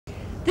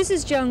This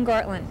is Joan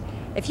Gartland.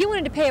 If you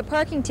wanted to pay a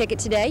parking ticket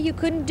today, you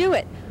couldn't do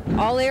it.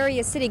 All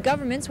area city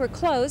governments were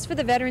closed for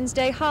the Veterans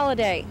Day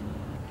holiday.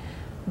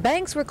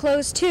 Banks were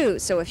closed too,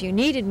 so if you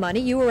needed money,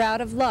 you were out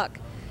of luck.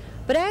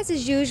 But as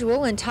is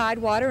usual in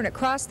Tidewater and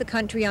across the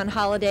country on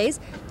holidays,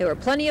 there were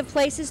plenty of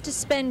places to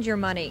spend your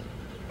money.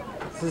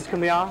 This is going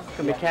to be all? It's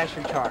going to be cash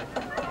or card?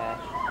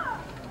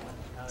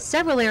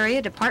 Several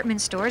area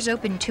department stores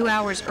opened 2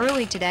 hours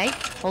early today,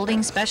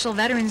 holding special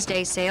Veterans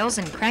Day sales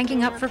and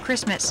cranking up for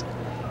Christmas.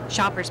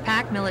 Shoppers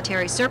packed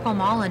Military Circle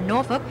Mall in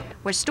Norfolk,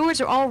 where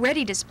stores are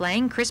already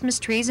displaying Christmas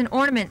trees and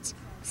ornaments.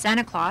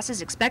 Santa Claus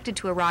is expected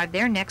to arrive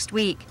there next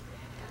week.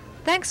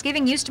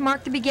 Thanksgiving used to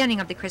mark the beginning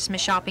of the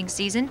Christmas shopping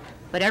season,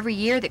 but every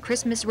year the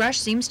Christmas rush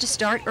seems to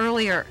start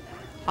earlier.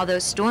 Although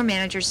store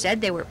managers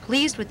said they were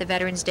pleased with the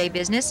Veterans Day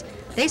business,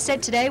 they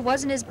said today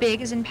wasn't as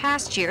big as in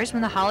past years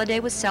when the holiday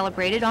was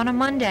celebrated on a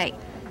Monday.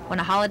 When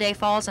a holiday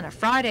falls on a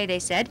Friday, they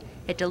said,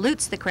 it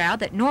dilutes the crowd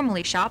that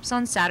normally shops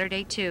on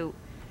Saturday too.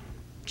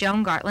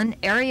 Joan Gartland,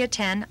 Area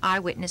 10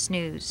 Eyewitness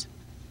News.